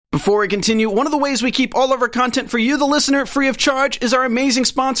Before we continue, one of the ways we keep all of our content for you, the listener, free of charge is our amazing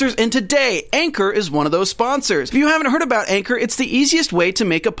sponsors, and today, Anchor is one of those sponsors. If you haven't heard about Anchor, it's the easiest way to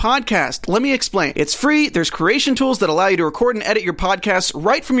make a podcast. Let me explain. It's free, there's creation tools that allow you to record and edit your podcasts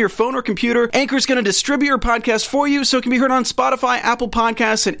right from your phone or computer. Anchor's going to distribute your podcast for you so it can be heard on Spotify, Apple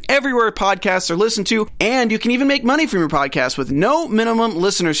Podcasts, and everywhere podcasts are listened to, and you can even make money from your podcast with no minimum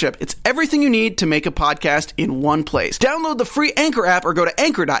listenership. It's everything you need to make a podcast in one place. Download the free Anchor app or go to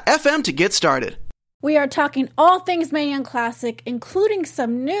anchor.fm to get started. We are talking all things Mae Young Classic, including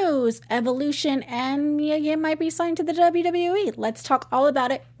some news, evolution, and you might be signed to the WWE. Let's talk all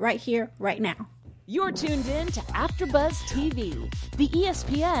about it right here, right now. You're tuned in to AfterBuzz TV, the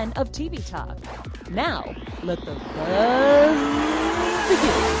ESPN of TV talk. Now, let the buzz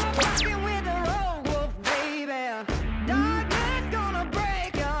begin.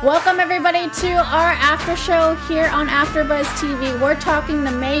 Welcome everybody to our after show here on AfterBuzz TV. We're talking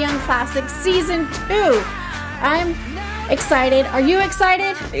the Mae Young Classic Season 2. I'm excited. Are you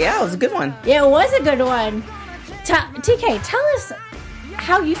excited? Yeah, it was a good one. Yeah, it was a good one. TK, tell us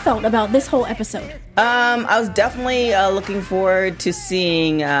how you felt about this whole episode. I was definitely looking forward to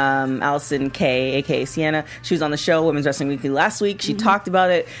seeing Allison Kay, aka Sienna. She was on the show Women's Wrestling Weekly last week. She talked about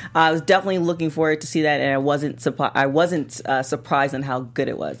it. I was definitely looking forward to see that, and I wasn't surprised on how good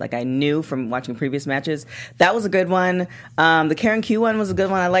it was. Like, I knew from watching previous matches. That was a good one. The Karen Q one was a good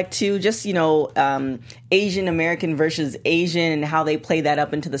one. I liked too. Just, Asian American versus Asian and how they play that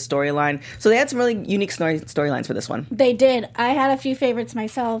up into the storyline. So they had some really unique storylines for this one. They did. I had a few favorites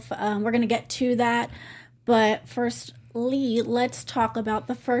myself. We're going to get to that. But first, Lee, let's talk about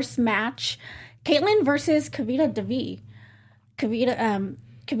the first match. Kaitlyn versus Kavita Devi.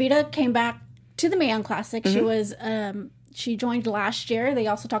 Kavita came back to the Mae Young Classic. Mm-hmm. She joined last year. They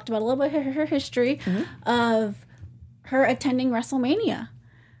also talked about a little bit of her history of her attending WrestleMania.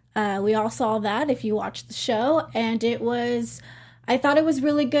 We all saw that if you watched the show, and I thought it was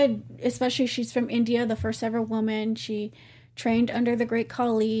really good, especially she's from India, the first ever woman. She trained under the great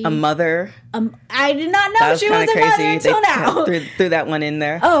Khali. A mother. I did not know she was a mother until now. Threw that one in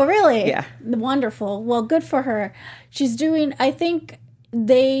there. Oh, really? Yeah. Wonderful. Well, good for her. She's doing, I think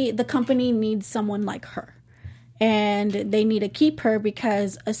the company needs someone like her. And they need to keep her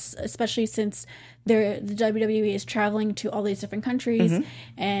because, especially since the WWE is traveling to all these different countries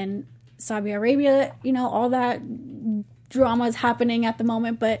and Saudi Arabia, all that drama is happening at the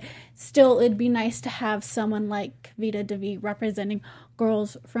moment, but still it'd be nice to have someone like Kavita Devi representing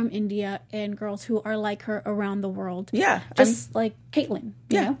girls from India and girls who are like her around the world. Yeah. Just like Kaitlyn.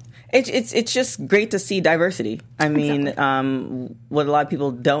 You know? It's just great to see diversity. I mean, exactly. What a lot of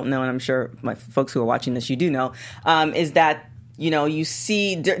people don't know, and I'm sure my folks who are watching this, you do know, is that you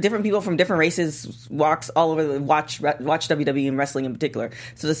see different people from different races, walks all over watch WWE and wrestling in particular.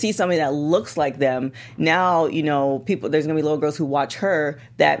 So to see somebody that looks like them, now, people, there's going to be little girls who watch her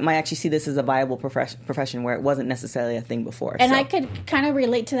that might actually see this as a viable profession where it wasn't necessarily a thing before. And I could kind of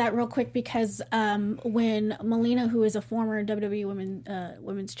relate to that real quick because when Melina, who is a former WWE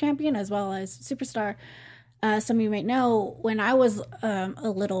women's champion as well as superstar, some of you might know, when I was a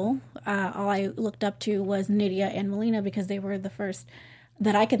little, all I looked up to was Nydia and Melina because they were the first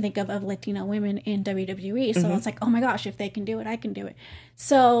that I can think of Latina women in WWE. So it's like, oh my gosh, if they can do it, I can do it.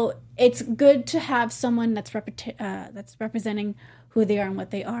 So it's good to have someone that's representing who they are and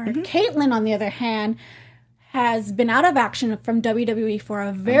what they are. Kaitlyn, on the other hand, has been out of action from WWE for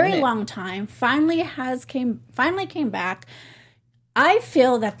a very long time. Finally came back. I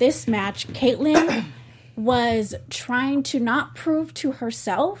feel that this match, Kaitlyn was trying to not prove to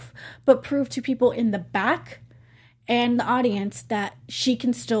herself, but prove to people in the back and the audience that she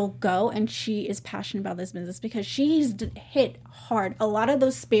can still go and she is passionate about this business because she's hit hard. A lot of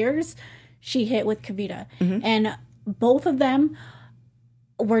those spears she hit with Kavita, and both of them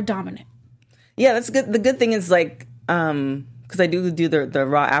were dominant. Yeah, that's good. The good thing is, like, because I do the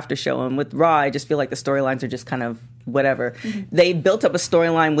Raw after show, and with Raw, I just feel like the storylines are just kind of whatever. They built up a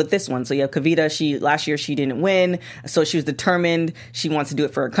storyline with this one. So you have Kavita, last year she didn't win, so she was determined. She wants to do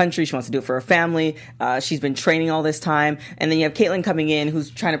it for her country. She wants to do it for her family. She's been training all this time. And then you have Kaitlyn coming in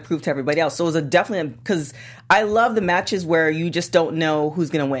who's trying to prove to everybody else. So it was definitely, because I love the matches where you just don't know who's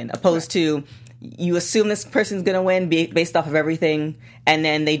going to win, opposed to you assume this person's going to win based off of everything, and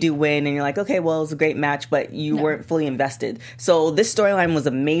then they do win, and you're like, okay, well, it was a great match, but you weren't fully invested. So this storyline was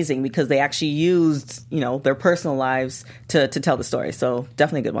amazing because they actually used, their personal lives to tell the story. So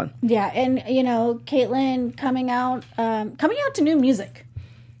definitely a good one. Yeah, and, Kaitlyn coming out to new music.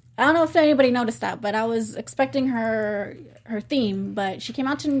 I don't know if anybody noticed that, but I was expecting her theme, but she came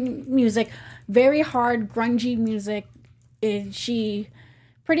out to music, very hard, grungy music. She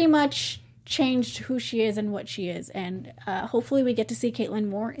pretty much changed who she is and what she is. And hopefully we get to see Caitlyn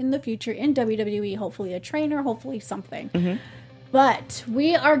more in the future in WWE. Hopefully a trainer, hopefully something. But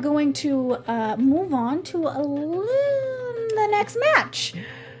we are going to move on to the next match.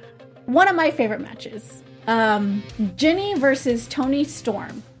 One of my favorite matches. Jinny versus Toni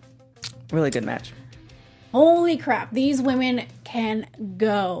Storm. Really good match. Holy crap, these women can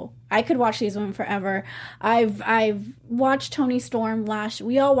go. I could watch these women forever. I've watched Toni Storm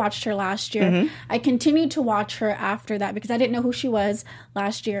we all watched her last year. I continued to watch her after that because I didn't know who she was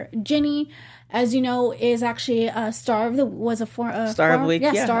last year. Jinny, as you know, is actually a star of the Star of the Week.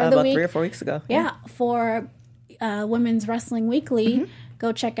 Yeah, Star of the about Week. 3 or 4 weeks ago. Yeah, for Women's Wrestling Weekly.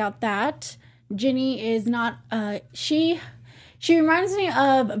 Go check out that. Jinny is not she reminds me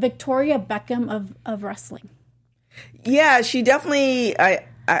of Victoria Beckham of wrestling. Yeah, she definitely I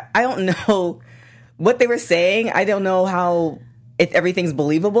don't know what they were saying. I don't know if everything's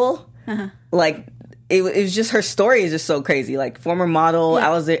believable. Like it was just, her story is just so crazy. Like former model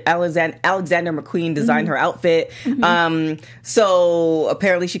Alexander McQueen designed her outfit. So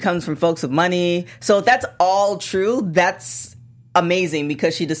apparently she comes from folks with money. So if that's all true, that's amazing,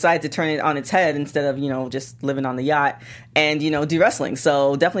 because she decided to turn it on its head instead of, just living on the yacht and, do wrestling.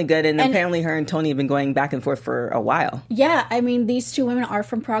 So definitely good. And apparently her and Toni have been going back and forth for a while. Yeah. I mean, these two women are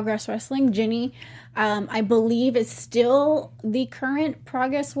from Progress Wrestling. Jinny, I believe, is still the current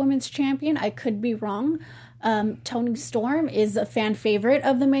Progress Women's Champion. I could be wrong. Toni Storm is a fan favorite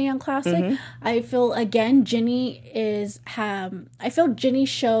of the Mae Young Classic. I feel, again, Jinny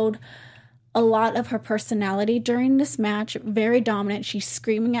showed a lot of her personality during this match. Very dominant. She's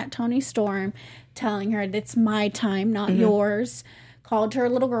screaming at Toni Storm, telling her it's my time, not yours. Called her a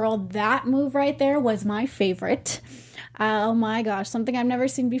little girl. That move right there was my favorite. Oh my gosh, something I've never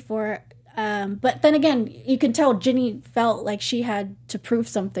seen before. But then again, you can tell Jinny felt like she had to prove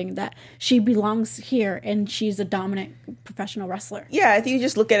something, that she belongs here and she's a dominant professional wrestler. Yeah, I think you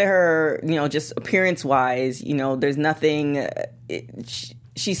just look at her, just appearance-wise, there's nothing...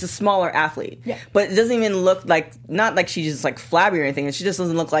 She's a smaller athlete, but it doesn't even look like, not like she's just like flabby or anything. She just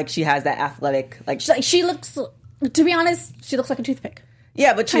doesn't look like she has that athletic, she looks, to be honest, she looks like a toothpick.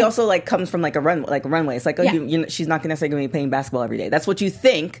 Yeah, but she also comes from a runway. It's like, she's not necessarily going to be playing basketball every day. That's what you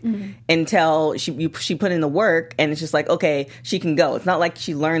think until she put in the work, and it's just like, okay, she can go. It's not like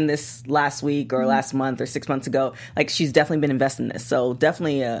she learned this last week or last month or 6 months ago. Like, she's definitely been investing in this. So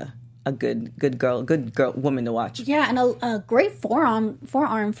definitely a good girl woman to watch. Yeah, and a great forearm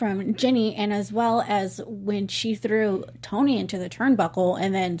from Jinny, and as well as when she threw Toni into the turnbuckle,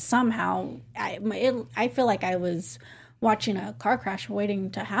 and then somehow I feel like I was watching a car crash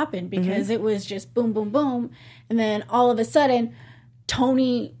waiting to happen, because it was just boom, boom, boom, and then all of a sudden,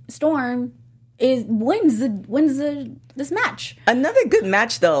 Toni Storm wins this match. Another good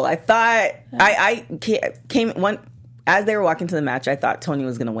match, though. I thought I came one. As they were walking to the match, I thought Toni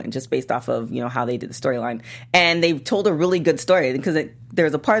was going to win, just based off of, how they did the storyline. And they told a really good story, because there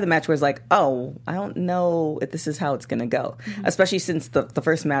was a part of the match where it's like, oh, I don't know if this is how it's going to go. Especially since the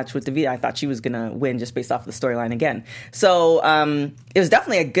first match with Davida, I thought she was going to win just based off the storyline again. So it was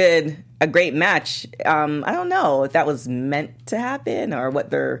definitely a great match. I don't know if that was meant to happen or what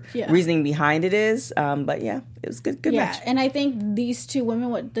their reasoning behind it is. But yeah, it was good match. Yeah, and I think these two women,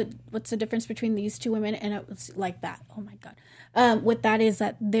 what's the difference between these two women and it was like that? Oh my God. What that is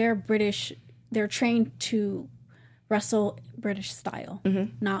that they're British, they're trained to wrestle British style,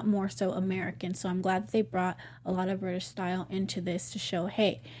 not more so American. So I'm glad that they brought a lot of British style into this to show,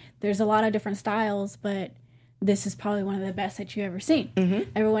 hey, there's a lot of different styles, but this is probably one of the best that you've ever seen.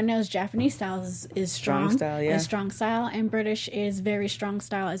 Everyone knows Japanese style is strong style, is strong style, and British is very strong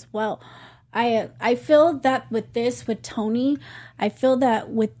style as well. I feel that with Toni, I feel that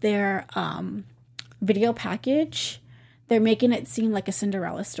with their video package, they're making it seem like a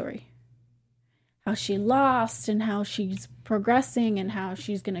Cinderella story. How she lost and how she's progressing and how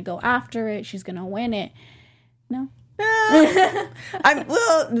she's going to go after it. She's going to win it. No?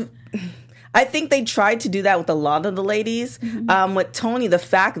 I think they tried to do that with a lot of the ladies. With Toni, the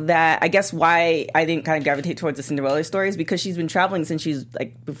fact that, I guess why I didn't kind of gravitate towards the Cinderella story is because she's been traveling since she's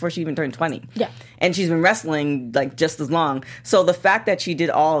before she even turned 20. Yeah. And she's been wrestling just as long. So the fact that she did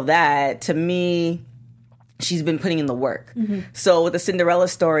all of that, to me, she's been putting in the work. So with the Cinderella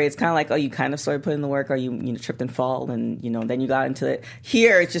story, it's kind of like, oh, you kind of started putting in the work, or you tripped and fall, and then you got into it.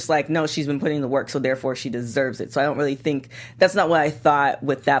 Here, it's just like, no, she's been putting in the work, so therefore she deserves it. So I don't really think, that's not what I thought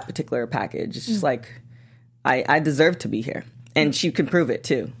with that particular package. It's just like, I deserve to be here. And she can prove it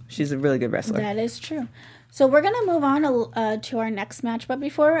too. She's a really good wrestler. That is true. So we're going to move on to our next match. But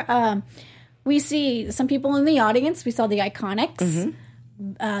before, we see some people in the audience. We saw the Iconics.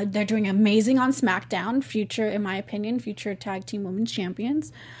 They're doing amazing on SmackDown. Future, in my opinion, future tag team women's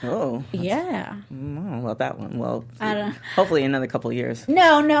champions. Oh. Yeah. I don't love that one. Well, I don't. hopefully another couple of years.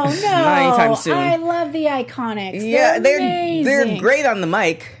 No. Not anytime soon. I love the Iconics. Yeah, they're amazing. great on the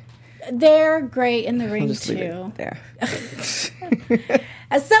mic. They're great in the ring Just leave too. it there.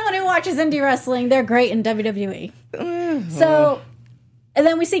 As someone who watches indie wrestling, they're great in WWE. So, and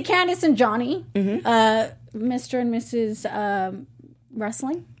then we see Candice and Johnny, Mr. and Mrs.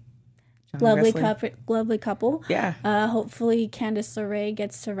 Wrestling. Lovely couple. Yeah. Hopefully Candice LeRae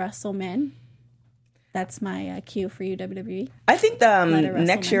gets to wrestle men. That's my cue for you, WWE. I think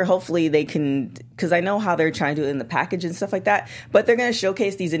next year, hopefully they can, because I know how they're trying to do it in the package and stuff like that, but they're going to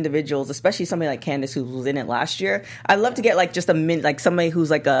showcase these individuals, especially somebody like Candice who was in it last year. I'd love to get like just like somebody who's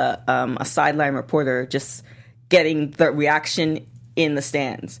like a sideline reporter, just getting the reaction in the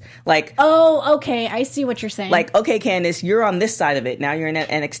stands. Like, oh, okay, I see what you're saying. Like, okay, Candice, you're on this side of it. Now you're in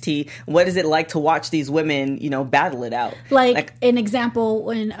NXT. What is it like to watch these women, battle it out? Like an example,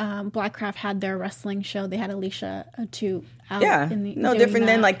 when Blackcraft had their wrestling show, they had Alicia out. Yeah, no different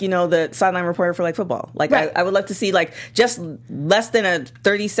than like, the sideline reporter for like football. Like, right. I would love to see like just less than a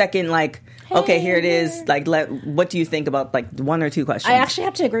 30-second like, hey, okay, here it is. Like, what do you think about like one or two questions? I actually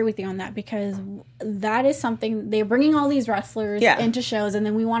have to agree with you on that, because that is something, they're bringing all these wrestlers into shows, and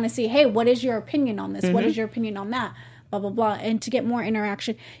then we want to see, hey, what is your opinion on this? Mm-hmm. What is your opinion on that? Blah, blah, blah. And to get more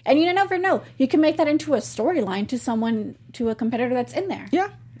interaction. And you never know. You can make that into a storyline to a competitor that's in there.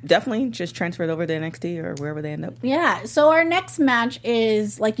 Yeah. Definitely just transfer it over to NXT or wherever they end up. Yeah. So our next match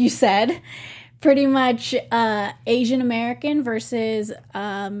is, like you said, pretty much Asian American versus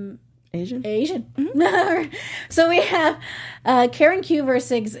Asian. Mm-hmm. So we have Karen Q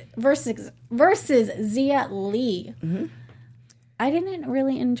versus Zia Lee. Mm-hmm. I didn't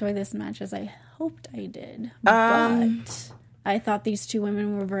really enjoy this match as I hoped I did, but I thought these two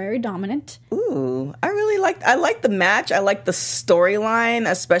women were very dominant. Ooh, I liked the match. I liked the storyline,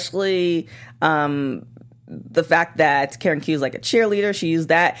 especially the fact that Karen Q is like a cheerleader. She used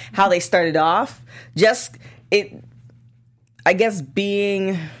that. How they started off. I guess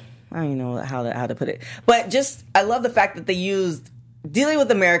being, I don't know how to put it. But just, I love the fact that they used dealing with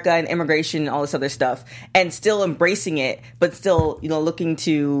America and immigration and all this other stuff, and still embracing it, but still, looking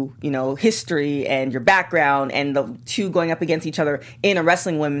to, history and your background, and the two going up against each other in a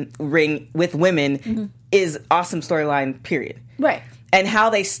wrestling ring with women is awesome storyline, period. Right. And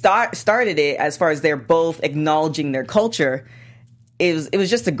how they started it, as far as they're both acknowledging their culture, it was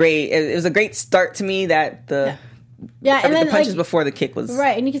just a great start to me. That the and the punches before the kick was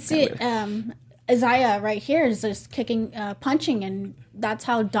right, and you can see it. Isaiah right here is just kicking, punching, and that's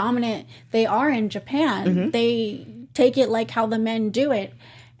how dominant they are in Japan. Mm-hmm. They take it like how the men do it.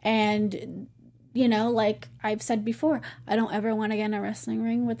 And, like I've said before, I don't ever want to get in a wrestling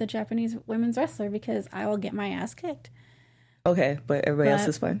ring with a Japanese women's wrestler, because I will get my ass kicked. Okay, but everybody else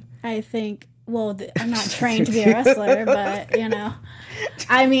is fine. I think, I'm not trained to be a wrestler, but,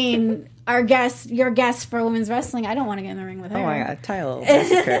 I mean, your guest for women's wrestling, I don't want to get in the ring with her. Oh my God, Tyler.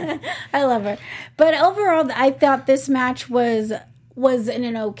 I love her. But overall, I thought this match was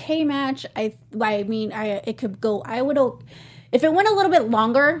an okay match. It could go, if it went a little bit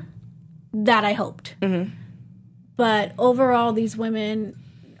longer, that I hoped. Mm-hmm. But overall, these women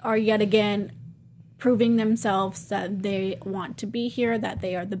are yet again proving themselves that they want to be here, that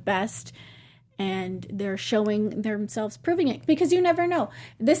they are the best. And they're showing themselves, proving it, because you never know.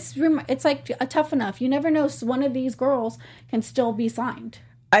 It's like a Tough Enough. You never know. One of these girls can still be signed.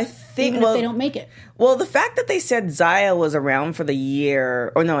 I think, even if they don't make it. Well, the fact that they said Zia was around for the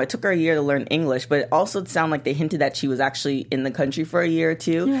year, or no, it took her a year to learn English, but it also sounded like they hinted that she was actually in the country for a year or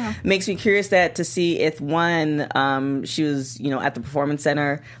two. Yeah. Makes me curious to see if she was, at the Performance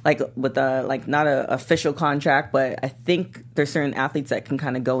Center, like with not a official contract, but I think there's certain athletes that can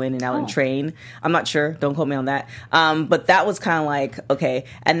kind of go in and out and train. I'm not sure. Don't quote me on that. But that was kind of like, okay.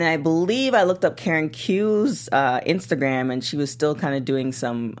 And then I believe I looked up Karen Q's Instagram, and she was still kind of doing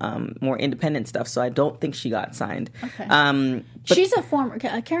some more independent stuff, so I don't think she got signed. Okay. She's a former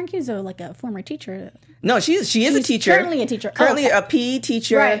Karen Q's a former teacher. No, she's a teacher. Currently a teacher. Currently a PE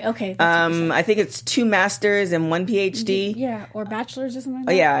teacher. Right. Okay. I think it's 2 masters and 1 PhD. Yeah, or bachelor's or something like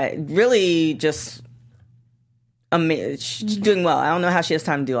that. Yeah, really just doing well. I don't know how she has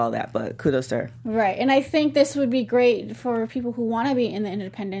time to do all that, but kudos to her. Right, and I think this would be great for people who want to be in the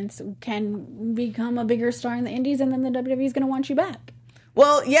independents, can become a bigger star in the indies, and then the WWE is going to want you back.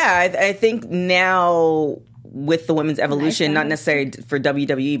 Well, yeah, I think now with the women's evolution, not necessarily for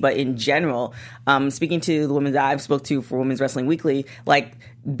WWE, but in general, speaking to the women that I've spoke to for Women's Wrestling Weekly, like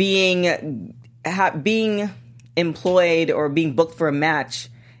being employed or being booked for a match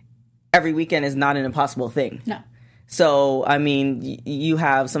every weekend is not an impossible thing. No. So, I mean, you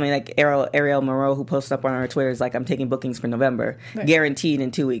have somebody like Ariel Moreau who posts up on her Twitter is like, I'm taking bookings for November. Right. Guaranteed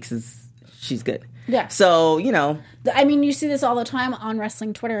in 2 weeks she's good. Yeah. So, you know. I mean, you see this all the time on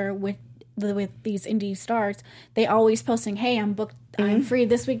wrestling Twitter with these indie stars. They always posting, hey, I'm booked, I'm free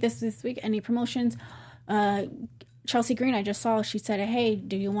this week, this week, any promotions. Chelsea Green, I just saw, she said, hey,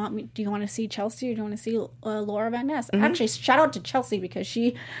 do you want to see Chelsea or do you want to see Laura Van Ness? Actually, shout out to Chelsea because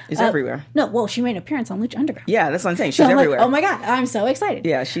she is everywhere. No, well, she made an appearance on Lucha Underground. Yeah, that's what I'm saying. She's everywhere. Like, oh my God, I'm so excited.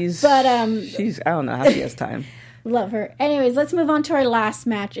 Yeah, she's I don't know how she has time. Love her. Anyways, let's move on to our last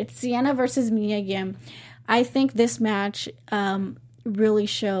match. It's Sienna versus Mia Yim. I think this match really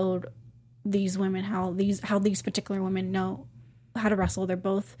showed these women how these particular women know how to wrestle. They're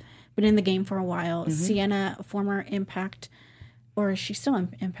both been in the game for a while. Sienna, former Impact, or is she still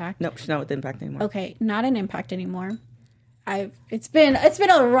in Impact? Nope, she's not with Impact anymore. Okay, not in Impact anymore. It's been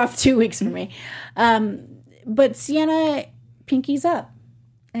a rough 2 weeks for me. But Sienna pinkies up,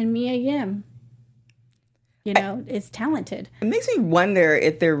 and Mia Yim, is talented. It makes me wonder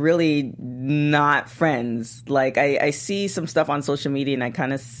if they're really not friends. Like, I see some stuff on social media, and I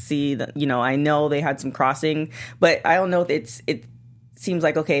kind of see that, I know they had some crossing, but I don't know if it seems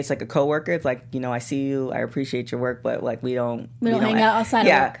like, okay, it's like a coworker. It's like, I see you, I appreciate your work, but like we don't hang out outside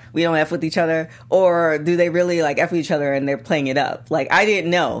of work. We don't F with each other. Or do they really like F with each other and they're playing it up? Like, I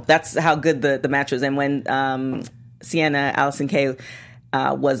didn't know. That's how good the match was. And when Sienna, Allison Kay,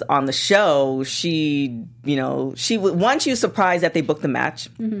 was on the show, she was surprised that they booked the match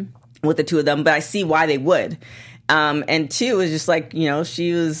with the two of them, but I see why they would. And two, is just like,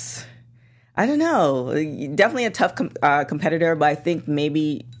 she was, I don't know, definitely a tough competitor, but I think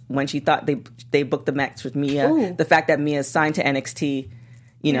maybe when she thought they booked the match with Mia, the fact that Mia signed to NXT,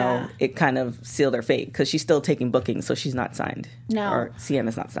 it kind of sealed her fate because she's still taking bookings, so she's not signed. No. Or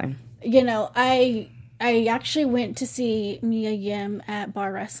Sienna's not signed. I actually went to see Mia Yim at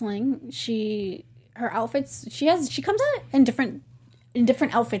Bar Wrestling. Her outfits, she comes out in different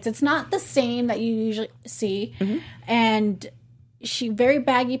outfits. It's not the same that you usually see. And she very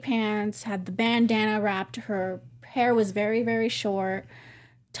baggy pants, had the bandana wrapped. Her hair was very, very short.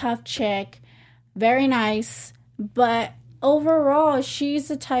 Tough chick, very nice. But overall, she's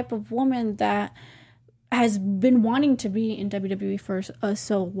the type of woman that has been wanting to be in WWE for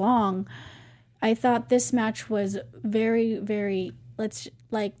so long. I thought this match was very, very,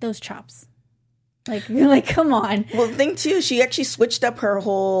 like those chops. Like, come on. Well, the thing too, she actually switched up her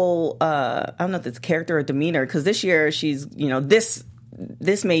whole, I don't know if it's character or demeanor, because this year she's, this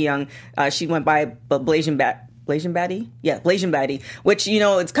Mae Young, she went by Blasian Batty? Yeah, Blasian Batty, which,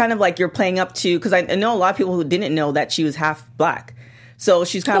 it's kind of like you're playing up to, because I know a lot of people who didn't know that she was half black. So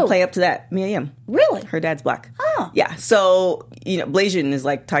she's kind of playing up to that. Mia Yim. Really? Her dad's black. Oh. Yeah. So, Blasian is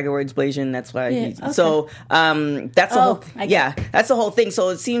like Tiger Woods Blasian. That's why. Okay. So, that's the whole. Yeah, that's the whole thing. So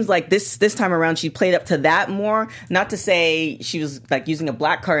it seems like this time around she played up to that more. Not to say she was like using a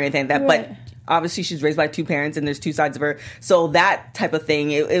black card or anything like that, but obviously she's raised by two parents and there's two sides of her. So that type of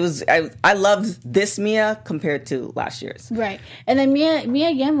thing. It was. I loved this Mia compared to last year's. Right. And then Mia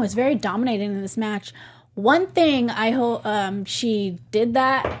Yim was very dominating in this match. One thing I hope she did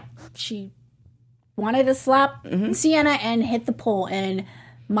that. She wanted to slap Sienna and hit the pole, and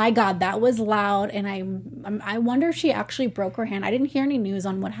my God, that was loud. And I wonder if she actually broke her hand. I didn't hear any news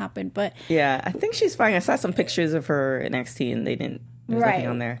on what happened, but yeah, I think she's fine. I saw some pictures of her in NXT, and they didn't. There's nothing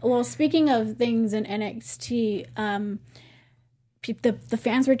on there. Well, speaking of things in NXT, the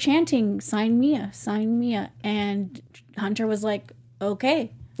fans were chanting, "Sign Mia," and Hunter was like,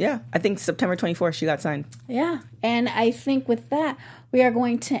 "Okay." Yeah, I think September 24th she got signed. Yeah, and I think with that, we are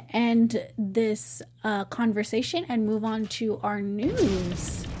going to end this conversation and move on to our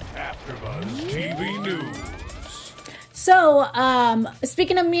news. AfterBuzz TV News. So,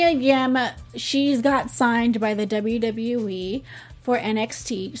 speaking of Mia Yim, she's got signed by the WWE for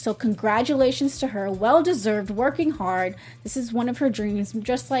NXT. So congratulations to her. Well-deserved, working hard. This is one of her dreams,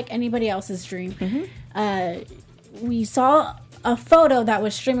 just like anybody else's dream. We saw a photo that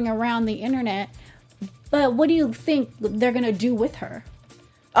was streaming around the internet, but what do you think they're going to do with her?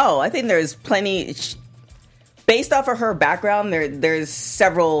 Oh, I think there's plenty. Based off of her background, there's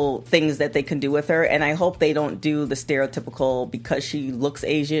several things that they can do with her, and I hope they don't do the stereotypical because she looks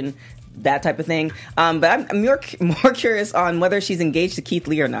Asian, that type of thing. But I'm more curious on whether she's engaged to Keith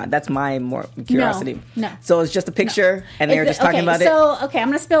Lee or not. That's my more curiosity. No. So it's just a picture, and they're just talking about it? So, I'm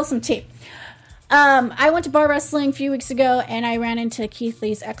going to spill some tea. I went to bar wrestling a few weeks ago, and I ran into Keith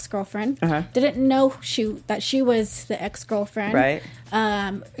Lee's ex-girlfriend. Didn't know that she was the ex-girlfriend. Right.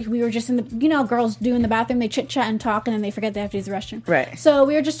 We were just in the, girls do in the bathroom. They chit-chat and talk, and then they forget they have to use the restroom. Right. So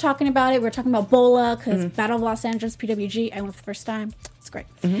we were just talking about it. We were talking about BOLA, because Battle of Los Angeles, PWG, I went for the first time. It's great.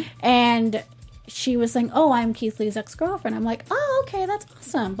 And she was saying, oh, I'm Keith Lee's ex-girlfriend. I'm like, oh, okay, that's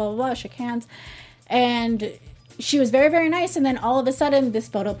awesome. Blah, blah, blah. Shook hands. And she was very, very nice, and then all of a sudden, this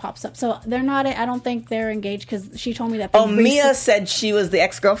photo pops up. So they're not. I don't think they're engaged because she told me that. Mia said she was the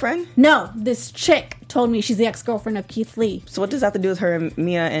ex-girlfriend? No, this chick told me she's the ex-girlfriend of Keith Lee. So what does that have to do with her and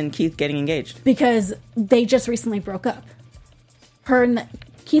Mia and Keith getting engaged? Because they just recently broke up.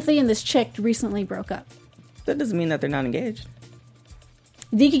 Keith Lee and this chick recently broke up. That doesn't mean that they're not engaged.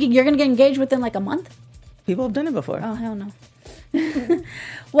 You're going to get engaged within like a month? People have done it before. Oh, hell no.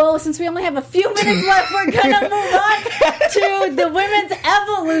 Well, since we only have a few minutes left, we're going to move on to the Women's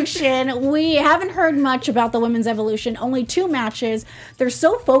Evolution. We haven't heard much about the Women's Evolution. Only 2 matches. They're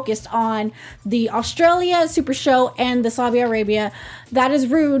so focused on the Australia Super Show and the Saudi Arabia. That is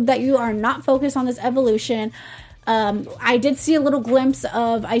rude that you are not focused on this Evolution. I did see a little glimpse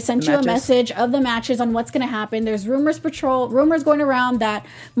of, I sent you a message of the matches on what's going to happen. There's rumors going around that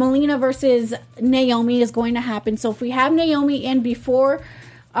Melina versus Naomi is going to happen. So if we have Naomi in before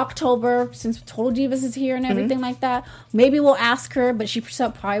October, since Total Divas is here and everything like that, maybe we'll ask her, but she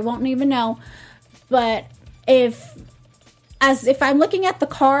probably won't even know. But if I'm looking at the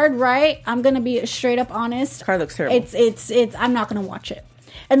card, right, I'm going to be straight up honest. The card looks terrible. It's I'm not going to watch it.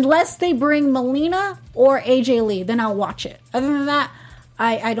 Unless they bring Melina or AJ Lee, then I'll watch it. Other than that,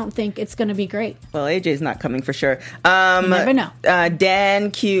 I don't think it's going to be great. Well, AJ's not coming for sure. You never know.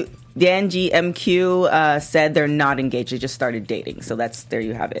 Dan GMQ said they're not engaged. They just started dating. So there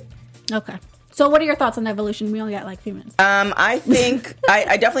you have it. Okay. So what are your thoughts on Evolution? We only got like a few minutes. I think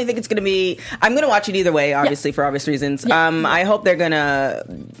I definitely think it's going to be. I'm going to watch it either way, obviously for obvious reasons. I hope they're going to.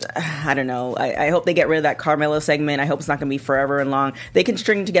 I don't know. I hope they get rid of that Carmelo segment. I hope it's not going to be forever and long. They can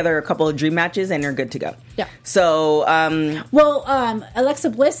string together a couple of dream matches and they're good to go. Yeah. So. Alexa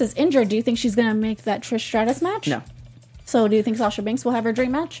Bliss is injured. Do you think she's going to make that Trish Stratus match? No. So do you think Sasha Banks will have her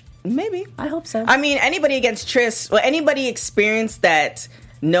dream match? Maybe. I hope so. I mean, anybody against Trish, anybody experienced that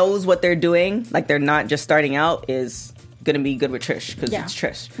knows what they're doing, like they're not just starting out, is going to be good with Trish because it's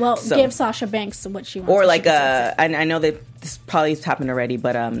Trish. Well, give Sasha Banks what she wants. Or like I know that this probably has happened already,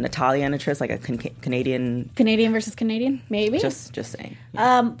 but Natalya and a Trish, like a Canadian versus Canadian, maybe. Just saying.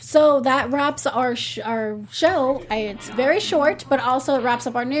 Yeah. So that wraps our show. It's very short, but also it wraps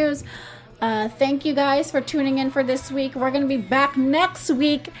up our news. Thank you guys for tuning in for this week. We're going to be back next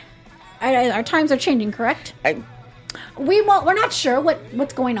week. Our times are changing, correct? We're not sure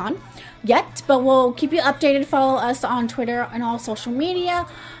what's going on yet, but we'll keep you updated. Follow us on Twitter and all social media.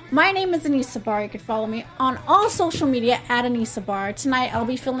 My name is Anissa Barr. You can follow me on all social media at Anissa Barr. Tonight I'll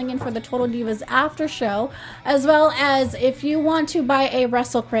be filling in for the Total Divas after show, as well as if you want to buy a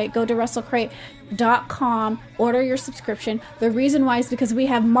WrestleCrate, go to WrestleCrate.com, order your subscription. The reason why is because we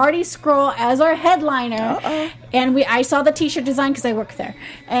have Marty Scurll as our headliner. And I saw the t-shirt design because I work there,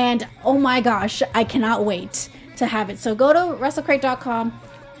 and oh my gosh, I cannot wait to have it. So go to WrestleCrate.com,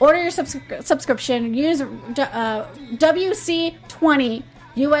 order your subscription, use WC20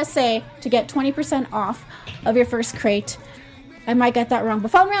 USA to get 20% off of your first crate. I might get that wrong, but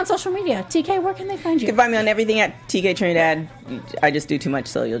follow me on social media. TK, where can they find you? You can find me on everything at TK Trinidad. I just do too much,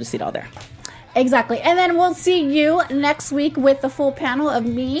 so you'll just see it all there. Exactly. And then we'll see you next week with the full panel of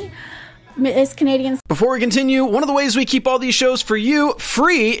me, Miss Canadians. Before we continue, one of the ways we keep all these shows for you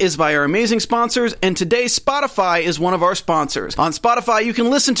free is by our amazing sponsors, and today Spotify is one of our sponsors. On Spotify, you can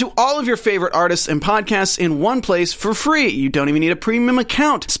listen to all of your favorite artists and podcasts in one place for free. You don't even need a premium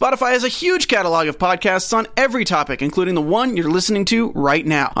account. Spotify has a huge catalog of podcasts on every topic, including the one you're listening to right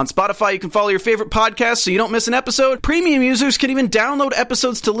now. On Spotify, you can follow your favorite podcasts so you don't miss an episode. Premium users can even download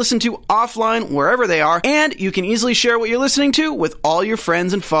episodes to listen to offline wherever they are, and you can easily share what you're listening to with all your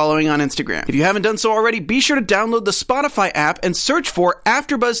friends and following on Instagram. If you haven't done so already, be sure to download the Spotify app and search for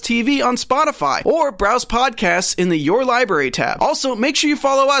AfterBuzz TV on Spotify, or browse podcasts in the Your Library tab. Also, make sure you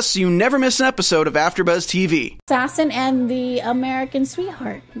follow us so you never miss an episode of AfterBuzz TV. Assassin and the American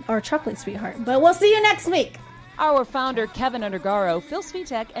Sweetheart, or Chocolate Sweetheart. But we'll see you next week. Our founder, Kevin Undergaro, Phil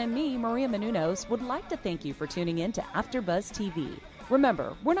Svitek, and me, Maria Menounos, would like to thank you for tuning in to AfterBuzz TV.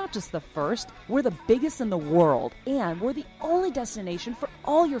 Remember, we're not just the first, we're the biggest in the world, and we're the only destination for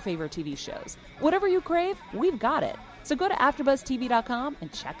all your favorite TV shows. Whatever you crave, we've got it. So go to AfterBuzzTV.com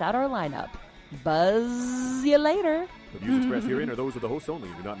and check out our lineup. Buzz you later. The views expressed herein are those of the hosts only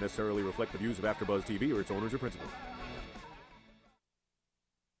and do not necessarily reflect the views of AfterBuzz TV or its owners or principals.